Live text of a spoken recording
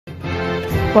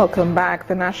Welcome back.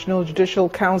 The National Judicial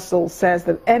Council says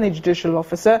that any judicial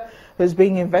officer who is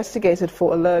being investigated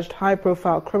for alleged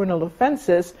high-profile criminal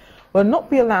offences will not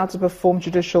be allowed to perform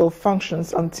judicial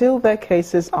functions until their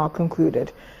cases are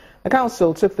concluded. The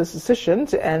council took this decision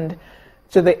to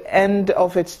the end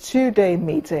of its two-day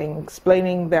meeting,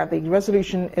 explaining that the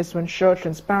resolution is to ensure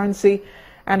transparency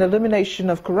and elimination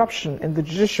of corruption in the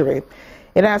judiciary.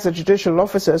 It adds that judicial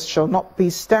officers shall not be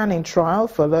standing trial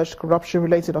for alleged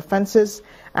corruption-related offences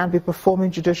and be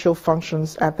performing judicial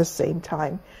functions at the same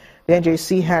time. The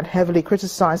NJC had heavily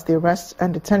criticised the arrest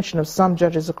and detention of some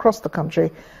judges across the country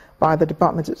by the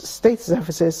Department of State's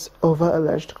emphasis over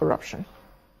alleged corruption.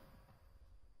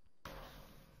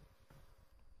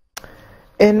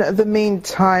 In the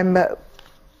meantime,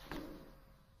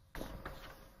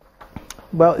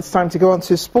 well, it's time to go on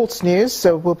to sports news,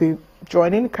 so we'll be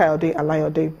joining Kayode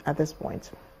Alayode at this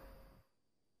point.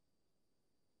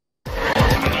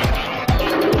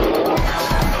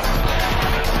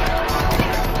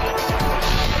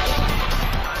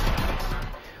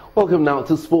 Welcome now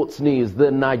to sports news.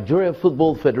 The Nigeria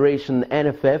Football Federation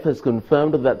 (NFF) has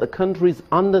confirmed that the country's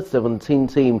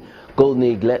under-17 team, Golden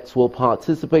Eaglets, will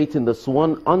participate in the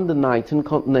Suwon Under-19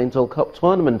 Continental Cup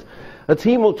tournament. A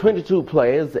team of 22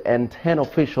 players and 10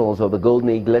 officials of the Golden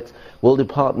Eaglets will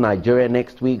depart Nigeria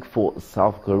next week for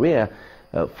South Korea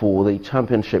for the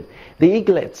championship. The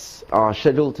Eaglets are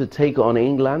scheduled to take on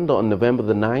England on November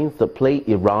the 9th, play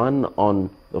Iran on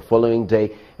the following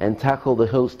day, and tackle the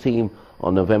host team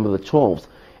on November the 12th.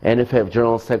 NFF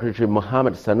General Secretary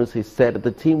Mohammed Sanusi said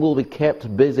the team will be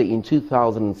kept busy in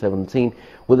 2017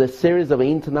 with a series of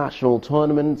international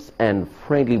tournaments and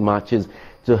friendly matches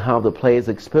to have the players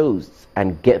exposed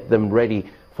and get them ready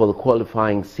for the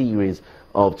qualifying series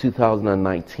of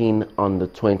 2019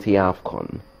 Under-20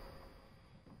 AFCON.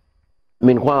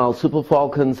 Meanwhile, Super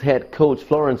Falcons head coach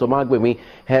Florence Omagbemi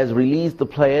has released the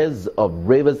players of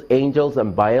Rivers Angels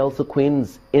and Bielsa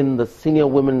Queens in the senior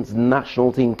women's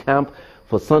national team camp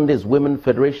for Sunday's Women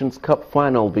Federations Cup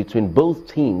final between both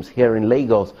teams here in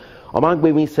Lagos.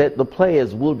 Omagbemi said the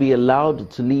players will be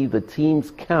allowed to leave the team's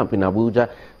camp in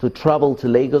Abuja to travel to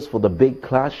Lagos for the big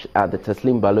clash at the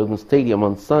Teslim Balogun Stadium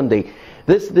on Sunday.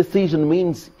 This decision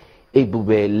means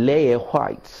Ebube Leye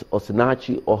White,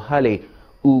 Osinachi Ohale,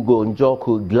 Ugo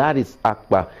Njoku, Gladys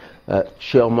Akpa,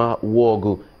 Chioma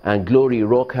Wogu and Glory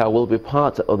Roca will be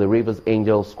part of the Rivers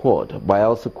Angels squad.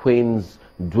 Bielsa Queen's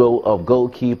duo of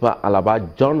goalkeeper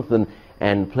Alaba Jonathan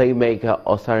and playmaker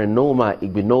Osarinoma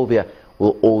Igbinovia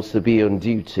will also be on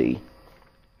duty.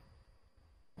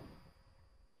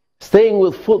 Staying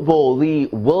with football, the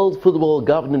World Football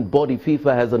Governing Body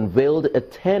FIFA has unveiled a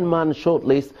 10-man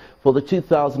shortlist for the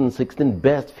 2016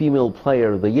 Best Female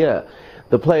Player of the Year.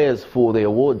 The players for the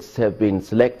awards have been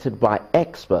selected by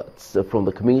experts from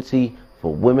the Committee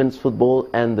for Women's Football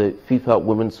and the FIFA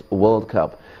Women's World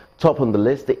Cup. Top on the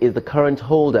list is the current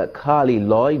holder Carly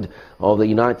Lloyd of the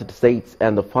United States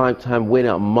and the 5-time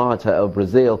winner Marta of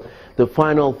Brazil. The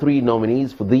final 3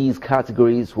 nominees for these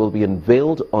categories will be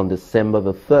unveiled on December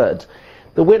the 3rd.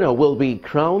 The winner will be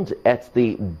crowned at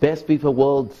the Best FIFA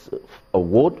World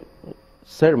Award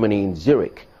ceremony in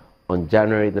Zurich on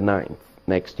January the 9th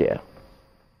next year.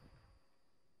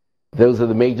 Those are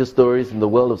the major stories in the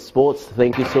world of sports.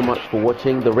 Thank you so much for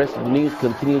watching. The rest of the news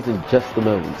continues in just a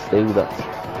moment. Stay with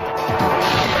us.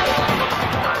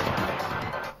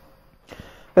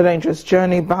 The dangerous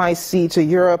journey by sea to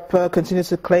Europe continues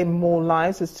to claim more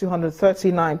lives as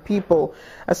 239 people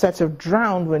are said to have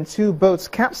drowned when 2 boats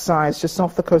capsized just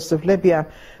off the coast of Libya.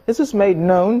 This was made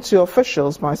known to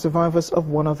officials by survivors of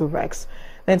one of the wrecks.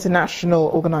 The International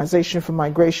Organization for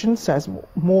Migration says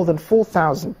more than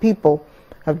 4,000 people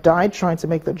have died trying to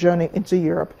make the journey into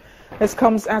Europe. This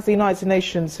comes as the United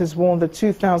Nations has warned that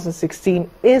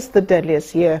 2016 is the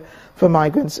deadliest year for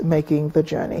migrants making the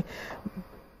journey.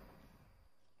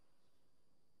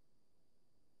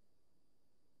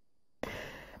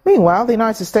 Meanwhile, the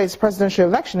United States presidential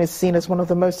election is seen as one of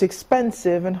the most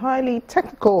expensive and highly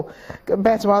technical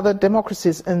compared to other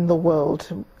democracies in the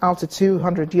world. After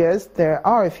 200 years, there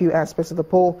are a few aspects of the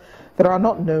poll that are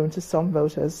not known to some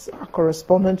voters. Our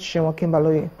correspondent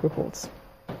Suwon reports.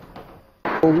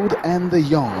 Old and the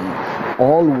young,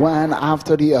 all one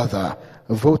after the other.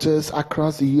 Voters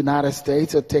across the United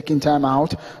States are taking time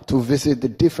out to visit the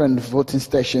different voting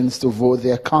stations to vote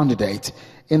their candidate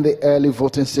in the early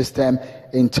voting system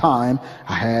in time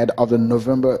ahead of the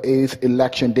November 8th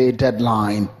election day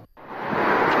deadline.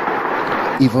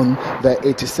 Even the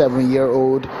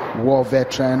 87-year-old war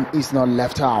veteran is not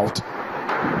left out.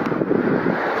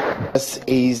 This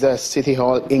is the City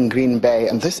Hall in Green Bay,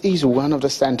 and this is one of the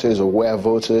centers where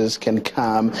voters can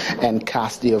come and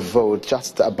cast their vote.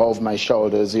 Just above my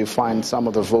shoulders, you find some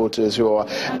of the voters who are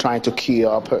trying to queue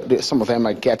up. Some of them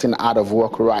are getting out of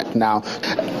work right now.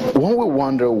 One will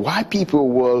wonder why people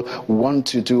will want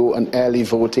to do an early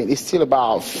voting. It's still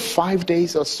about 5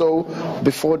 days or so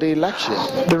before the election.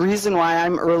 The reason why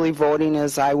I'm early voting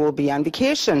is I will be on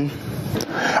vacation.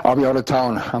 I'll be out of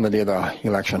town on the day of the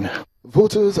election.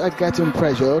 Voters are getting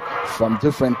pressure from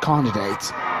different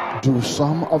candidates. Do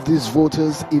some of these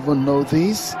voters even know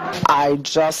this? I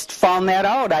just found that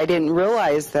out. I didn't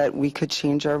realize that we could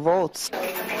change our votes.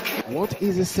 What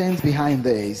is the sense behind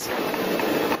this?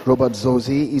 Robert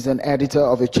Zozi is an editor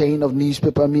of a chain of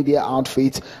newspaper media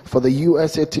outfits for the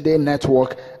USA Today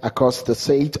network across the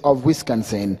state of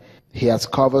Wisconsin. He has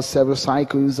covered several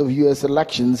cycles of U.S.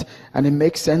 elections, and he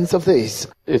makes sense of this.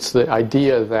 It's the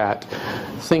idea that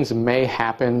things may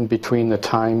happen between the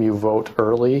time you vote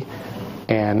early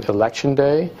and Election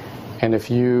Day, and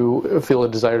if you feel a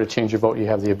desire to change your vote, you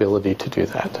have the ability to do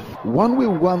that. One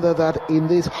will wonder that in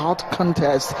this hot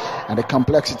contest and the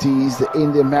complexities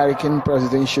in the American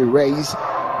presidential race,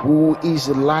 who is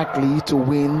likely to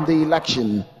win the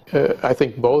election? I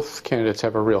think both candidates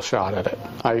have a real shot at it.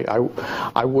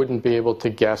 I wouldn't be able to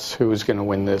guess who's going to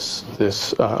win this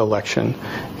election.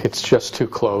 It's just too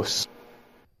close.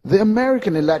 The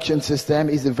American election system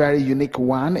is a very unique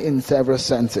one in several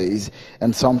senses,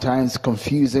 and sometimes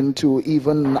confusing to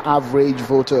even an average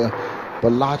voter.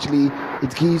 But largely,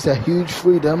 it gives a huge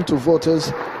freedom to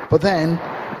voters. But then,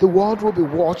 the world will be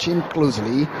watching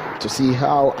closely to see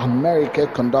how America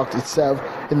conducts itself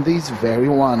in this very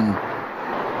one.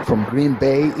 From Green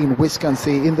Bay in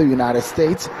Wisconsin in the United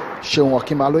States,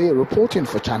 Suwon reporting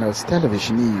for Channels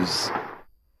Television News.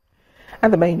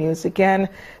 And the main news again.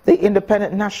 The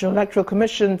Independent National Electoral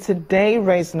Commission today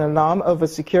raised an alarm over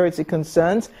security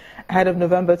concerns ahead of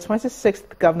November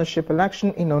 26th governorship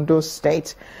election in Ondo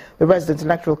State. The resident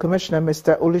electoral commissioner,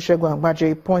 Mr. Olusegun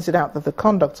Agbaje, pointed out that the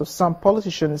conduct of some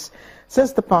politicians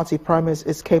since the party primaries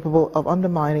is capable of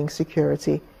undermining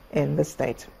security in the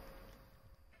state.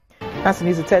 That's the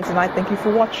news at 10 tonight. Thank you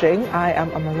for watching. I am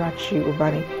Amarachi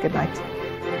Ubani. Good night.